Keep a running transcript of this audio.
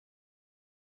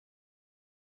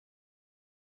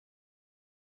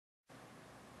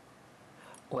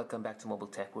Welcome back to Mobile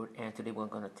Tech World, and today we're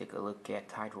going to take a look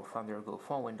at Hydro Thunder Go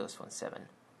for Windows Phone 7.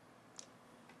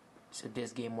 So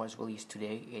this game was released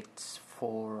today. It's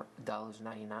 $4.99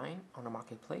 on the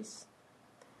marketplace,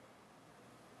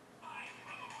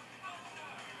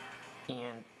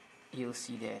 and you'll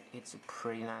see that it's a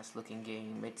pretty nice looking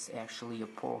game. It's actually a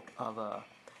port of a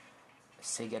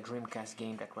Sega Dreamcast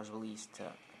game that was released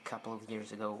a couple of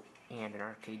years ago, and an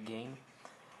arcade game.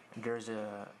 There's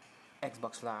a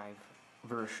Xbox Live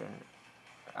version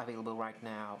available right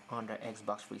now on the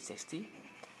Xbox 360.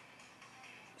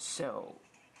 So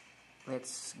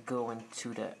let's go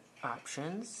into the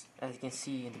options. As you can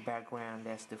see in the background,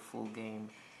 that's the full game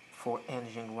for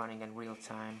engine running in real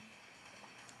time.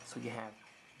 So you have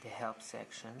the help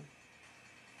section,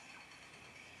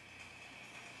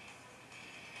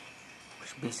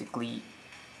 which basically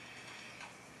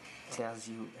tells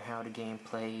you how the game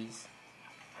plays,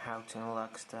 how to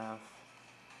unlock stuff,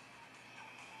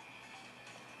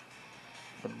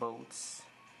 the boats,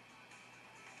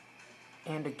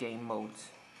 and the game modes.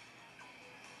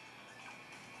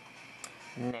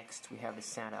 Next we have the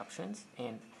sound options,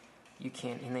 and you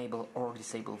can enable or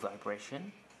disable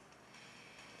vibration.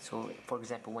 So for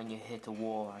example, when you hit a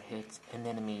wall or hit an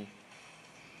enemy,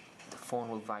 the phone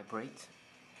will vibrate.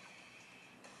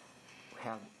 We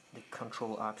have the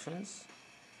control options.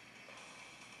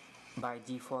 By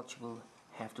default, you will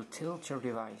have to tilt your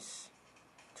device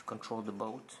to control the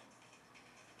boat,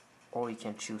 or you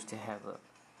can choose to have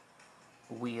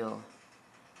a wheel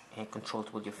and control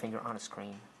it with your finger on the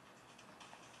screen.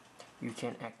 You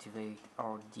can activate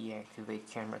or deactivate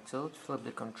camera tilt, flip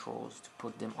the controls to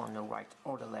put them on the right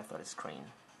or the left of the screen,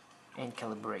 and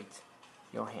calibrate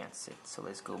your handset. So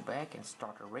let's go back and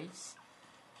start a race.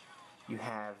 You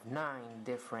have 9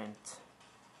 different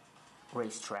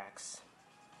racetracks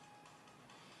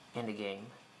in the game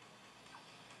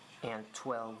and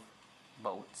 12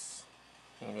 boats.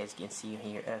 And as you can see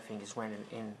here, everything is rendered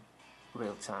in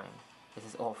real time. This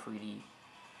is all 3D. You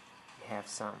have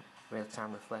some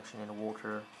real-time reflection in the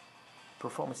water.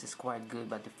 Performance is quite good,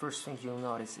 but the first thing you'll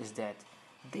notice is that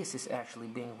this is actually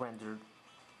being rendered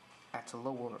at a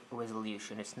lower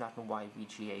resolution. It's not in wide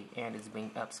VGA, and it's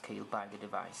being upscaled by the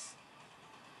device.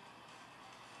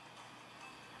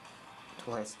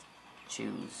 So let's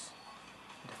choose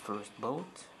the first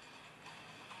boat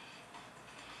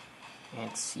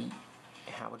and see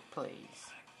how it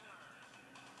plays.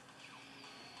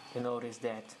 You notice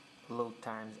that load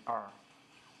times are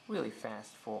really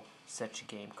fast for such a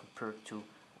game compared to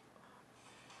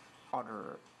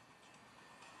other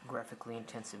graphically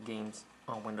intensive games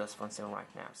on Windows Phone 7 right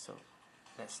now. So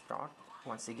let's start.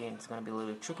 Once again, it's going to be a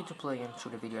little tricky to play and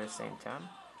shoot a video at the same time.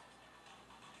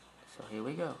 So here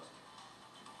we go.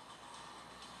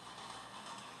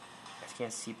 As you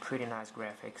can see, pretty nice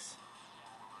graphics.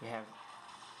 You have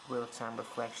real-time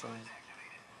reflections.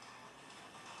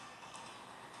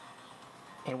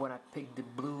 And when I pick the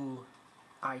blue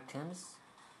items,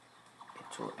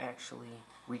 it will actually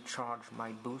recharge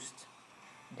my boost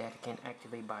that I can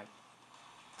activate by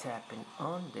tapping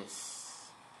on this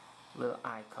little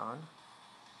icon.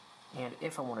 And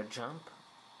if I want to jump,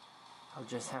 I'll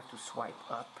just have to swipe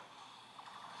up,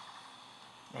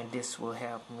 and this will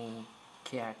help me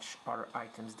catch other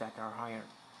items that are higher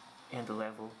in the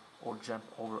level or jump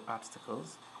over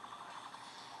obstacles.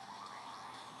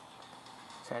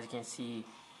 So as you can see,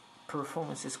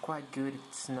 performance is quite good.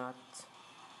 It's not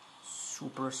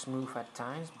super smooth at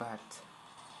times, but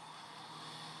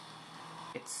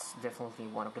it's definitely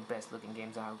one of the best looking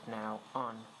games out now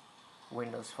on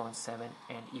Windows Phone 7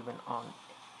 and even on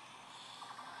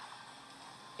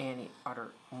any other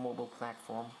mobile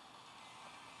platform.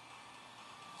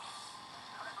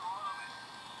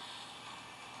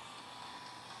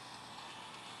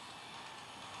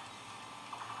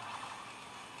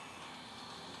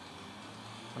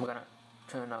 I'm gonna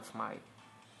turn off my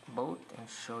boat and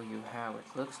show you how it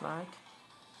looks like.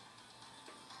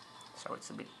 So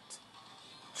it's a bit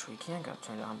tricky. I'm gonna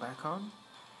turn it on back on.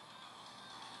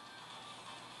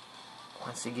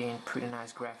 Once again, pretty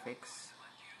nice graphics.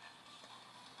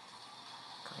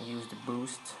 Gonna use the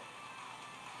boost.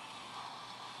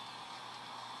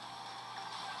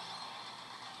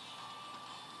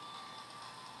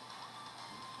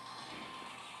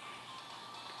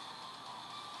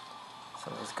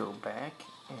 So let's go back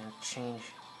and change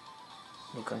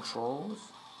the controls.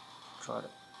 Try to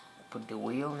put the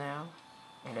wheel now,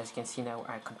 and as you can see now,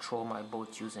 I control my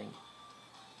boat using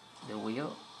the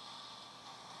wheel.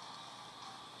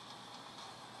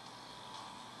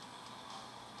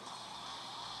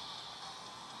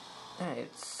 And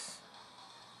it's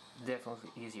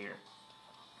definitely easier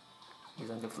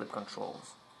using the flip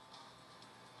controls.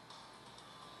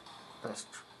 Let's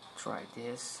try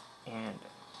this, and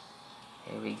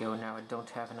here we go. Now I don't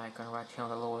have an icon right here on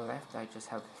the lower left, I just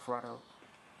have the throttle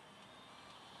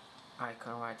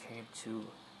icon right here to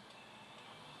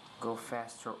go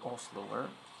faster or slower.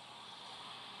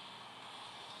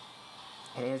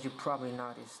 And as you probably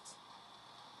noticed,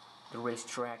 the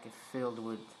racetrack is filled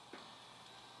with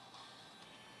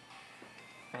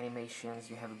animations.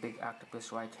 You have a big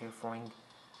octopus right here throwing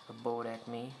a boat at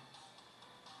me.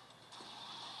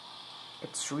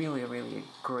 It's really a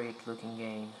great looking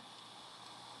game.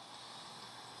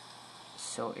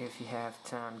 So if you have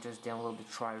time, just download the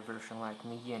trial version like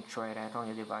me and try it out on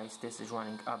your device. This is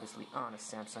running obviously on a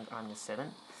Samsung Omnia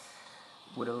 7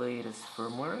 with the latest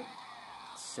firmware.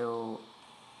 So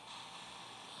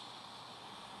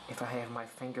if I have my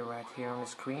finger right here on the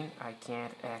screen, I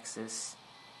can't access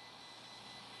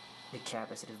the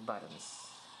capacitive buttons.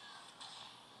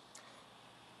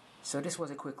 So this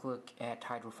was a quick look at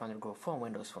Hydro Thunder Go for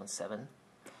Windows Phone 7.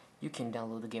 You can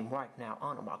download the game right now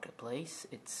on the marketplace.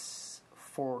 It's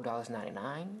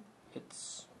 $4.99.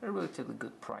 It's a relatively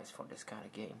good price for this kind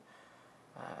of game.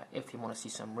 If you want to see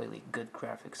some really good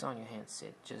graphics on your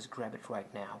handset, just grab it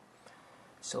right now.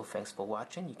 So thanks for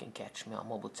watching. You can catch me on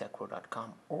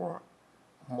mobiletechworld.com or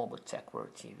Mobile Tech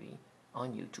World TV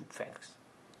on YouTube. Thanks.